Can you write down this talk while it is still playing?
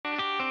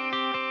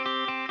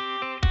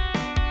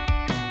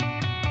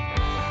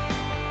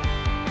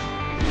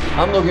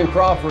I'm Logan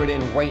Crawford,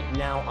 and right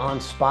now on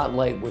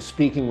Spotlight, we're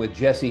speaking with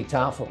Jesse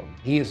Tafel.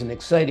 He is an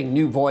exciting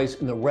new voice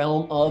in the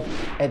realm of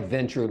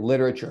adventure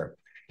literature.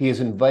 He is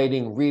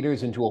inviting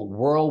readers into a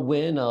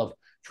whirlwind of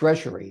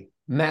treachery,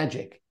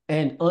 magic,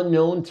 and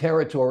unknown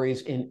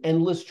territories in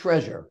Endless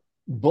Treasure,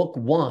 Book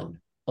 1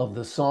 of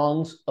the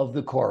Songs of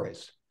the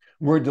Chorus.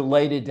 We're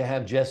delighted to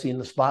have Jesse in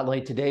the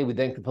spotlight today. We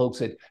thank the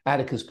folks at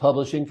Atticus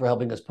Publishing for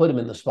helping us put him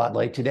in the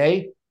spotlight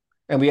today.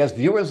 And we ask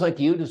viewers like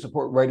you to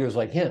support writers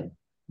like him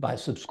by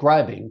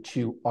subscribing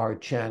to our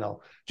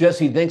channel.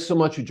 Jesse, thanks so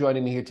much for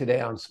joining me here today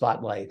on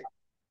Spotlight.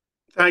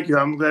 Thank you.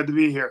 I'm glad to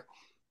be here.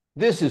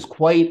 This is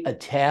quite a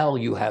tale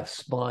you have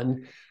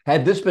spun.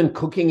 Had this been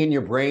cooking in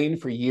your brain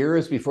for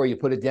years before you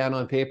put it down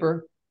on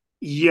paper?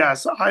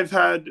 Yes, I've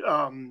had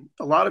a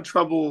lot of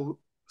trouble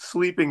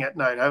sleeping at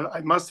night.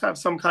 I must have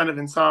some kind of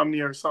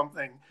insomnia or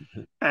something.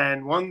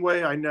 And one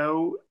way I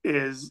know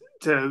is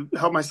to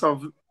help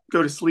myself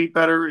go to sleep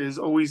better is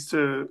always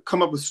to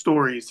come up with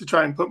stories to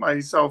try and put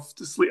myself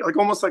to sleep, like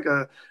almost like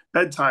a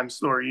bedtime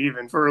story,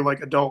 even for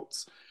like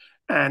adults.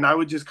 And I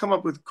would just come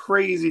up with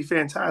crazy,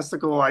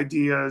 fantastical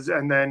ideas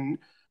and then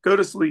go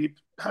to sleep,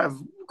 have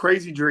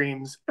crazy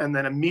dreams, and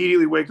then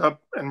immediately wake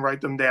up and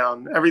write them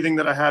down. Everything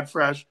that I had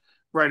fresh,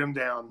 write them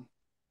down.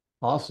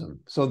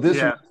 Awesome. So this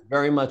was Yeah.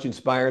 very much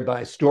inspired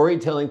by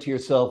storytelling to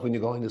yourself when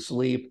you're going to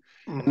sleep,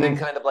 and then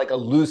Hmm. kind of like a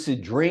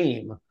lucid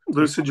dream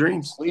Lucid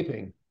dreams.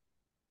 sleeping,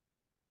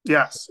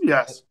 Yes.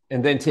 Yes.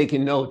 and then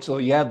taking notes. So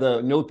you have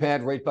the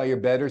notepad right by your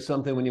bed or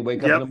something when you wake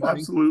up in the Yep. morning?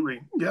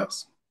 Absolutely.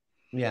 Yes.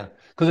 Yeah.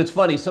 Because it's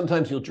funny,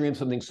 sometimes you'll dream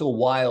something so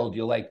wild,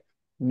 you're like,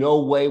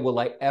 no way will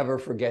I ever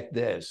forget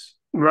this.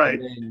 And Right.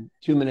 then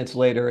 2 minutes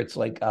later, it's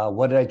like,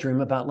 what did I dream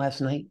about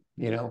last night?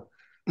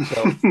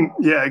 So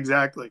Yeah,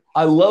 exactly.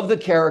 I love the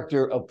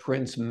character of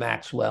Prince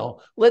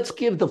Maxwell. Let's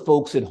give the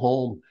folks at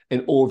home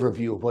an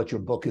overview of what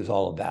your book is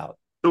all about.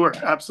 Sure.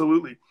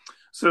 Absolutely.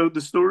 So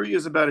the story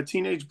is about a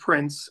teenage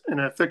prince in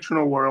a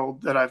fictional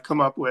world that I've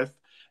come up with.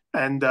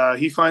 And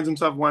he finds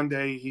himself one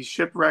day, he's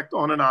shipwrecked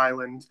on an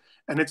island,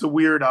 and it's a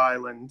weird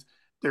island.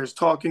 There's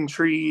talking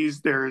trees,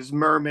 there's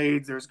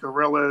mermaids, there's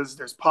gorillas,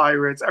 there's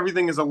pirates.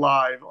 Everything is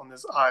alive on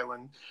this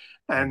island.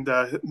 And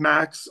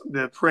Max,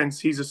 the prince,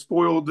 he's a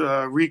spoiled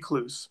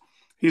recluse.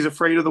 He's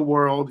afraid of the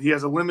world. He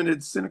has a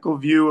limited, cynical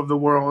view of the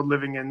world,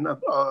 living in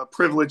a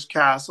privileged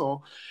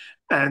castle.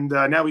 And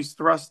now he's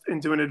thrust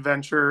into an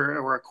adventure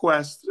or a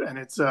quest, and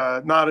it's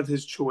not of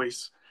his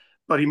choice.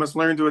 But he must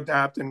learn to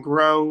adapt and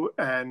grow,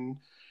 and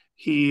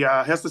he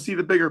has to see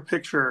the bigger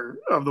picture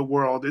of the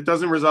world. It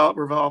doesn't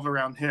revolve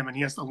around him, and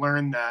he has to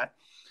learn that.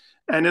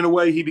 And in a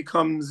way, he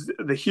becomes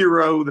the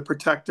hero, the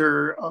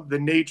protector of the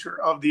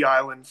nature of the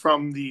island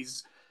from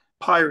these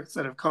pirates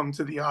that have come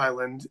to the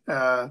island.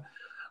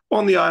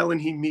 On the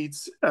island, he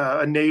meets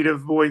a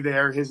native boy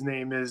there. His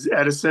name is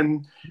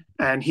Edison,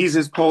 and he's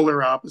his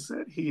polar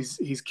opposite.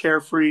 He's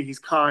carefree, he's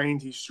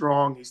kind, he's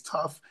strong, he's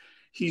tough.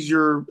 He's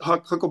your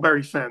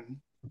Huckleberry Finn.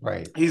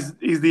 Right. He's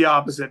the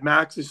opposite.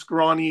 Max is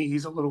scrawny,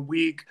 he's a little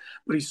weak,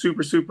 but he's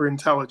super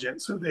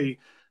intelligent. So they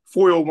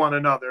foil one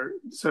another.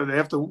 So they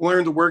have to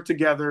learn to work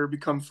together,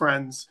 become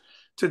friends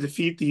to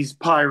defeat these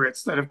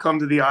pirates that have come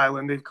to the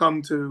island. They've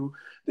come to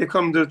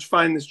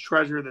find this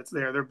treasure that's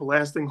there. They're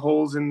blasting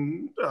holes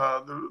in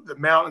the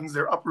mountains.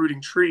 They're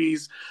uprooting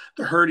trees.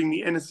 They're hurting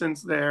the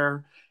innocents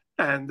there.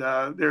 And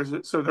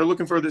so they're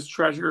looking for this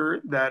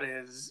treasure that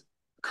is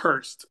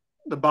cursed.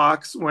 The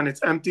box, when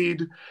it's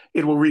emptied,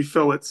 it will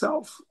refill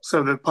itself.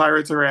 So the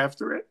pirates are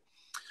after it.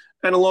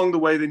 And along the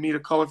way, they meet a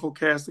colorful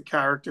cast of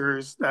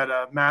characters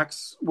that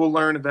Max will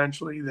learn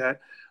eventually that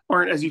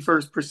aren't as you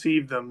first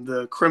perceive them.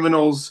 The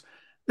criminals,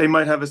 they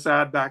might have a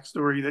sad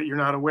backstory that you're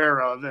not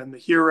aware of, and the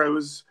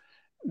heroes,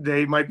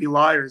 they might be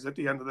liars at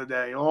the end of the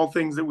day. All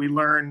things that we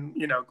learn,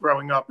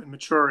 growing up and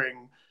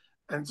maturing,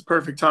 and it's a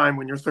perfect time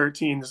when you're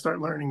 13 to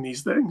start learning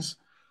these things.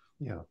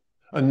 Yeah.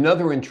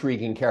 Another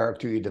intriguing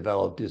character you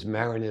developed is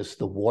Marinus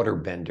the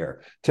Waterbender.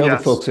 Tell the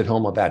Yes, folks at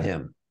home about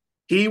him.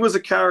 he was a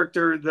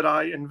character that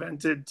I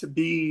invented to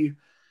be.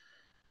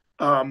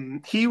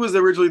 He was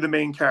originally the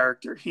main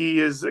character. He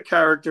is a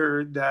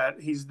character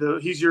that he's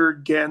your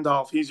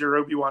Gandalf, he's your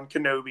Obi-Wan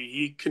Kenobi.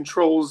 He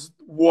controls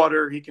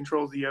water, he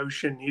controls the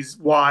ocean. He's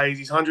wise,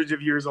 he's hundreds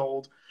of years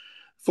old,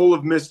 full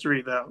of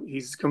mystery though.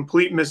 He's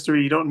complete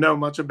mystery. You don't know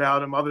much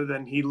about him other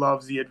than he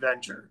loves the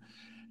adventure.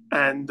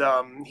 And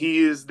he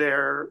is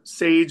their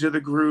sage of the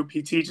group.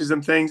 He teaches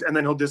them things and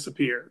then he'll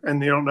disappear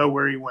and they don't know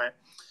where he went.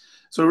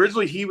 So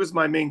originally he was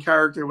my main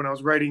character when I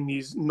was writing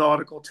these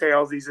nautical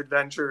tales, these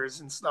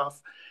adventures and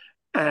stuff.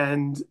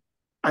 And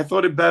I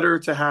thought it better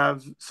to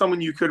have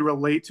someone you could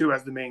relate to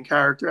as the main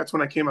character. That's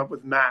when I came up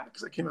with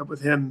Max. I came up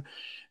with him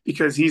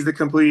because he's the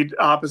complete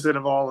opposite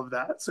of all of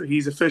that. So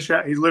he's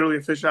literally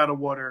a fish out of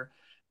water,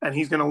 and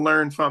he's going to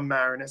learn from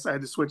Marinus. I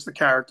had to switch the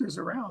characters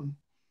around.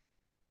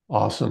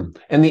 Awesome.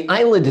 And the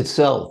island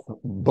itself,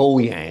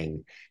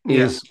 Boyang,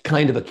 Yeah, is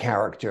kind of a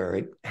character.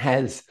 It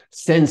has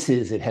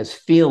senses, it has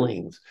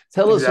feelings.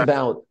 Tell us exactly.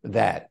 about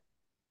that.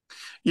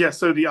 Yeah,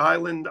 so the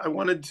island, I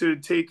wanted to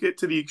take it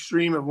to the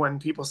extreme of when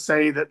people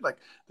say that like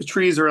the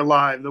trees are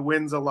alive, the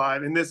wind's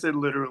alive, and this it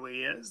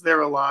literally is.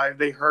 They're alive,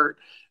 they hurt,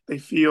 they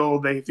feel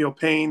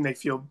pain, they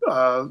feel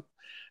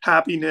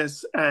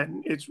happiness,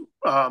 and it's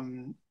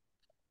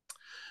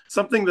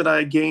something that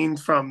I gained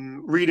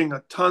from reading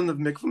a ton of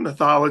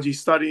mythology,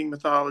 studying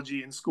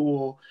mythology in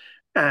school,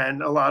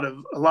 and a lot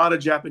of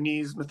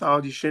Japanese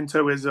mythology,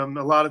 Shintoism,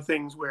 a lot of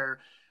things where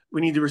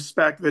we need to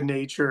respect the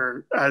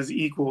nature as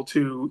equal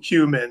to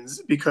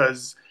humans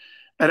because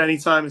at any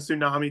time a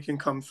tsunami can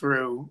come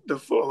through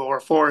or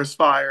a forest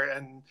fire,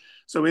 and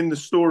so in the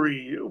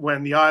story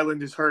when the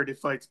island is hurt it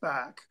fights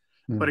back,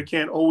 but it Hmm.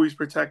 can't always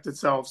protect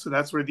itself. So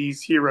that's where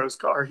these heroes,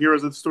 our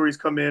heroes of the stories,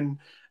 come in,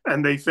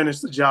 and they finish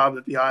the job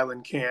that the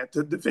island can't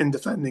in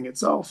defending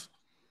itself.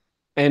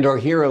 And our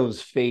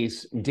heroes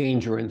face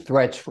danger and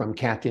threats from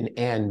Captain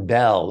Ann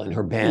Bell and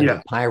her band Yeah.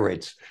 of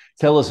pirates.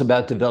 Tell us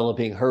about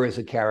developing her as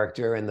a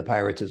character and the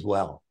pirates as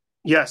well.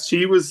 Yes,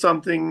 she was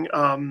something.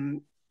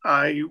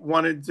 I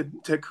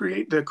wanted to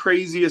create the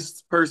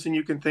craziest person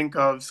you can think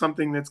of,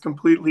 something that's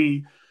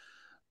completely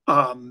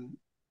um,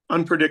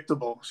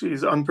 unpredictable.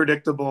 She's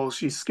unpredictable.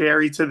 She's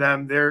scary to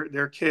them.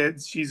 They're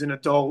kids. She's an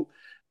adult,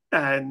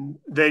 and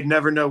they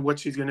never know what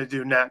she's going to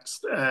do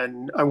next.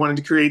 And I wanted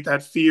to create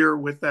that fear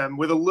with them,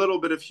 with a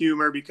little bit of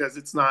humor because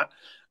it's not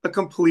a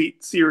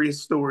complete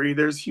serious story.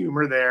 There's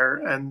humor there,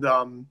 and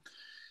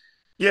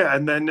yeah.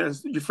 And then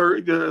the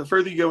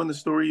further you go in the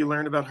story, you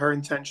learn about her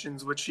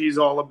intentions, what she's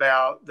all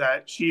about.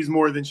 That she's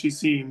more than she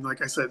seemed,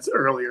 like I said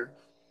earlier.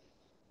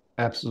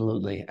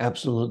 Absolutely,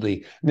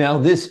 absolutely. Now,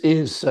 this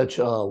is such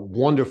a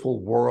wonderful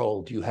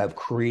world you have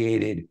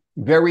created.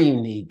 Very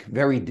unique,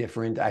 very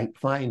different. I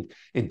find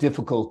it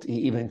difficult to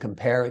even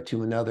compare it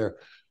to another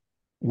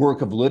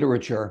work of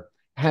literature.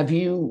 Have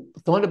you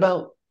thought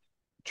about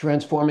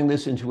transforming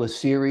this into a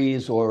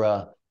series or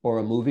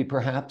a movie,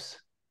 perhaps?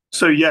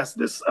 So yes,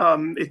 this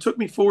it took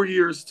me 4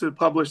 years to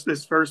publish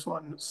this first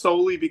one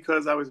solely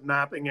because I was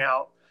mapping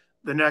out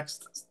the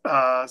next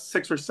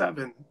six or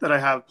seven that I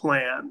have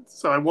planned.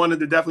 So I wanted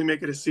to definitely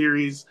make it a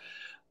series,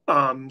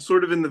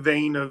 sort of in the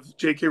vein of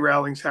J.K.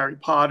 Rowling's Harry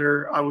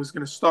Potter. I was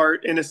going to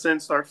start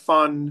innocent, start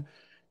fun,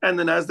 and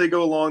then as they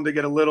go along, they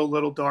get a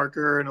little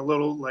darker and a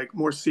little like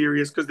more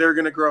serious because they're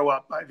going to grow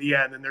up by the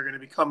end and they're going to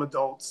become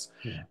adults.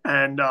 Yeah,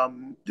 And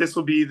this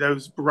will be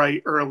those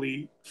bright,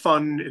 early,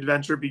 fun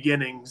adventure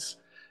beginnings,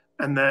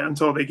 and then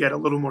until they get a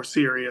little more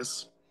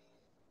serious.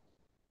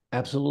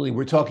 absolutely.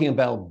 We're talking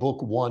about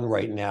book one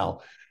right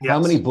now. How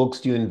many Yes,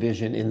 books do you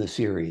envision in the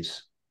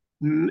series?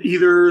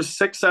 either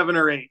six, seven,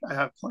 or eight. I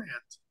have planned.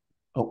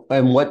 Oh,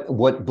 and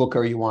what book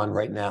are you on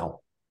right now?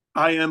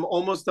 I am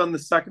almost done the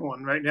second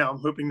one right now. I'm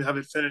hoping to have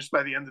it finished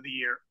by the end of the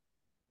year.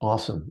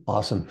 Awesome,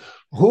 awesome.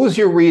 Who's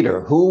your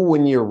reader? Who,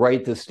 when you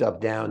write this stuff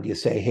down, do you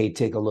say, "Hey,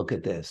 take a look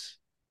at this"?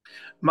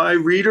 My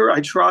reader,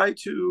 I try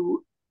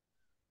to,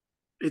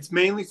 it's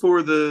mainly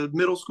for the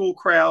middle school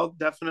crowd,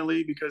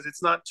 definitely, because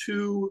it's not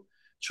too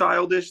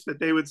childish that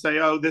they would say,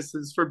 oh, this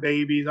is for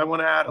babies. I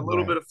want to add a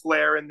little bit Right. of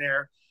flair in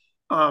there.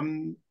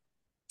 Um,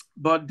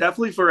 but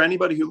definitely for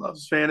anybody who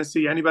loves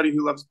fantasy, anybody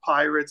who loves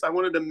pirates, I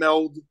wanted to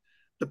meld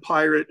the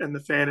pirate and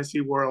the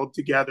fantasy world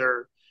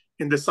together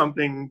into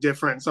something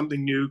different,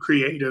 something new,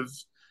 creative.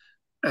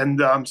 And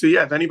so,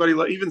 yeah, if anybody,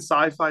 even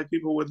sci-fi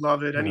people would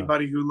love it. Yeah.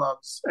 Anybody who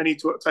loves any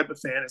type of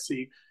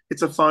fantasy,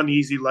 it's a fun,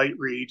 easy, light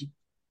read.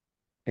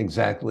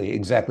 Exactly,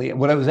 exactly.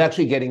 What I was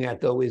actually getting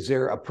at, though, is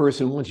there a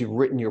person, once you've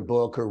written your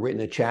book or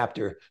written a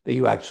chapter, that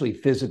you actually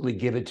physically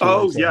give it to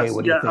and Oh say, "Hey, yes,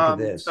 what do you yeah. think of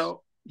this?"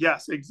 So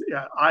yes,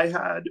 yeah. I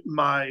had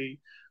my,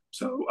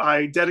 so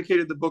I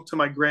dedicated the book to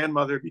my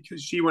grandmother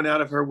because she went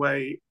out of her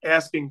way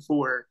asking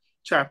for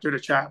chapter to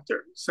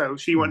chapter. So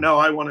she went, Mm. no,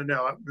 I want to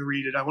know. I want to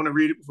read it. I want to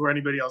read it before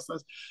anybody else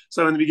does.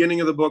 So in the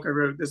beginning of the book, I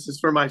wrote, "This is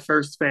for my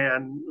first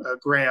fan,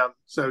 Graham."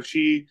 So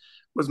she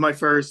was my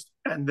first,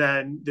 and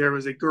then there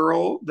was a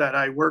girl that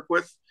I work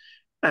with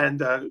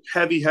and a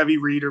heavy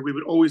reader. We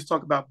would always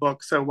talk about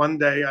books. So one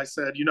day I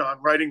said,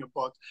 I'm writing a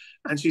book.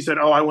 And she said,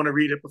 oh, I want to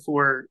read it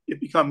before it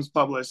becomes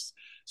published.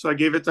 So I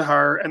gave it to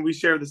her, and we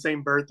share the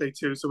same birthday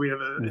too. So we have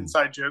an Mm.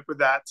 inside joke with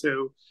that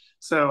too.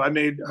 So I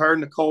made her,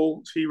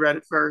 Nicole, she read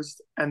it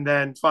first. And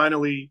then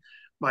finally,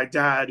 my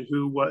dad,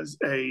 who was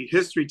a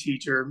history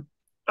teacher,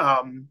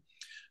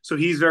 so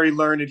he's very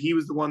learned. He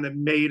was the one that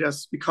made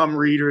us become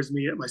readers,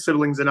 me, my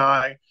siblings, and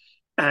I.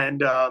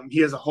 And he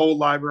has a whole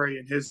library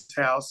in his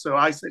house. So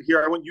I said,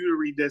 "Here, I want you to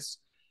read this,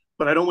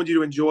 but I don't want you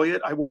to enjoy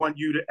it. I want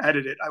you to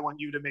edit it. I want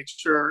you to make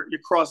sure you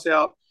cross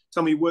out.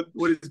 Tell me what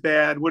is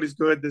bad, what is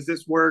good. Does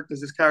this work?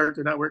 Does this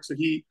character not work?" So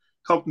he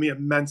helped me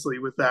immensely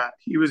with that.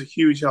 He was a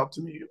huge help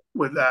to me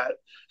with that,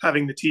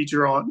 having the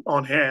teacher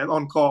on hand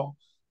on call.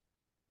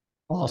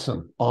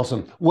 Awesome,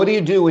 awesome. What do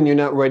you do when you're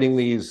not writing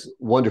these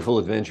wonderful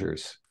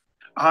adventures?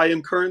 I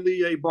am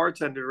currently a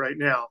bartender right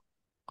now.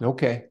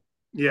 Okay.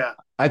 Yeah.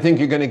 I think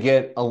you're going to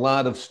get a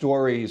lot of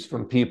stories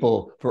from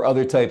people for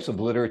other types of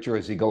literature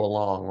as you go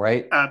along,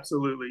 right?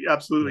 Absolutely,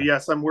 absolutely. Yeah.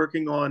 Yes, I'm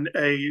working on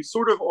a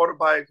sort of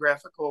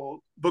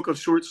autobiographical book of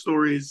short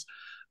stories.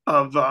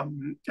 of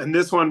and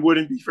this one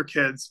wouldn't be for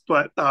kids,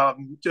 but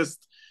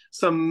just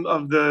some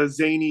of the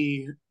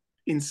zany,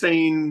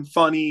 insane,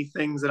 funny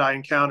things that I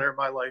encounter in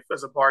my life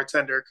as a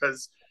bartender.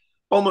 Because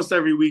almost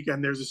every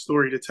weekend there's a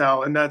story to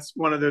tell, and that's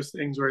one of those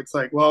things where it's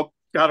like, well,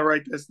 got to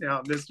write this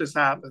down. This just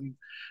happened,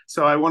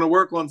 so I want to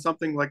work on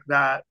something like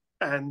that,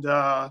 and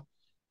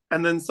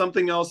then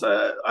something else.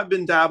 I've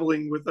been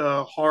dabbling with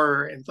a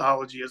horror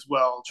anthology as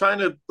well, trying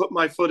to put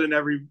my foot in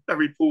every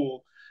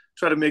pool,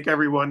 try to make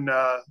everyone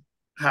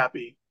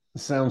happy.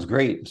 Sounds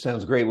great.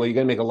 Sounds great. Well, you're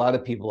going to make a lot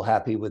of people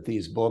happy with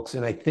these books.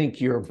 And I think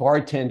your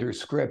bartender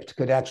script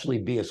could actually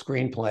be a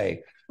screenplay,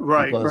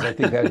 Right, because I right.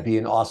 think that would be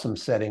an awesome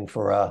setting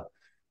for a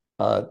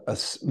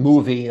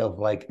movie of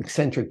like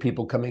eccentric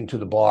people coming to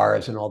the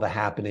bars and all the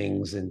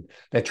happenings and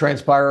that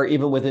transpire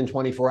even within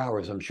 24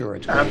 hours. I'm sure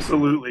it's great.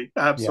 Absolutely,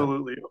 Yeah.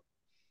 absolutely.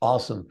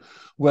 Awesome.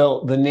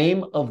 Well, the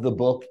name of the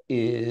book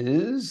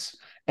is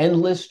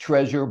Endless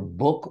Treasure,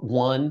 Book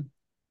One,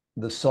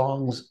 The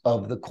Songs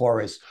of the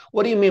Chorus.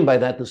 What do you mean by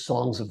that, the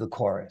songs of the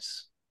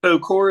chorus? So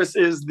Chorus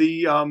is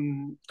the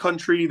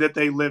country that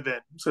they live in.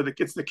 So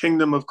it's the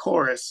kingdom of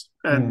Chorus,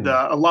 and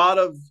Mm, a lot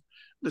of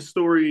the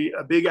story,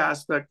 a big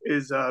aspect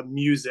is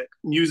music.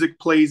 Music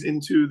plays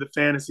into the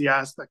fantasy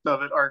aspect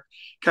of it. Our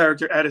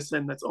character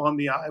Edison, that's on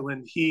the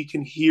island, he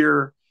can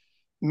hear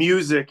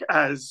music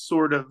as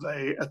sort of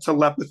a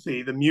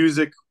telepathy. The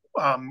music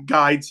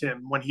guides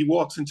him when he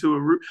walks into a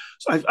room.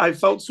 So I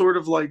felt sort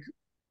of like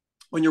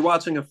when you're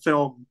watching a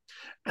film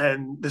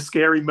and the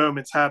scary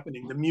moments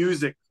happening, the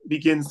music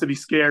begins to be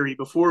scary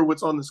before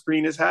what's on the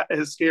screen is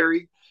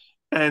scary.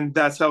 And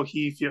that's how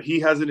he feels.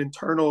 He has an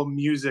internal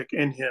music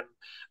in him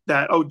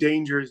that, oh,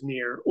 danger is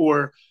near,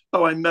 or,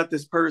 oh, I met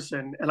this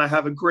person and I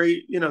have a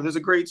great, there's a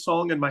great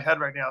song in my head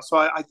right now. So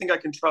I think I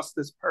can trust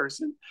this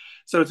person.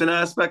 So it's an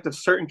aspect of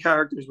certain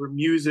characters where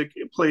music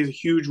plays a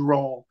huge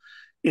role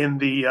in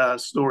the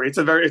story. It's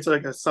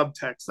like a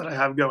subtext that I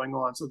have going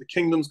on. So the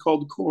kingdom's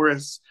called the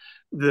chorus.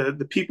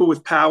 The people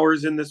with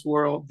powers in this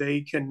world,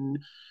 they can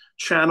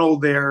channel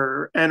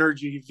their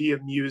energy via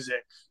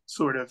music,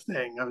 sort of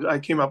thing. I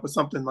came up with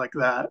something like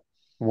that.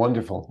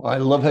 wonderful. I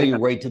love how Yeah, you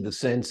write to the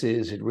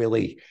senses. It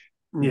really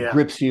yeah,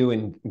 grips you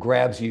and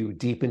grabs you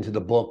deep into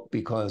the book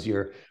because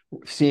you're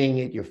seeing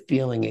it, you're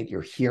feeling it,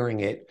 you're hearing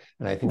it.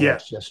 And I think yeah.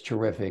 that's just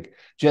terrific.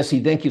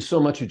 Jesse, thank you so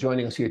much for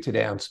joining us here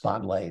today on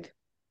Spotlight.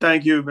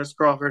 Thank you, Mr.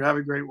 Crawford. Have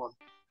a great one.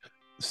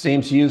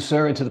 Same to you,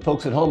 sir. And to the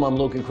folks at home, I'm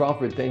Logan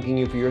Crawford, thanking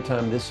you for your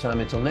time this time.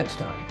 Until next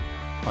time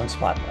on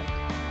Spotlight.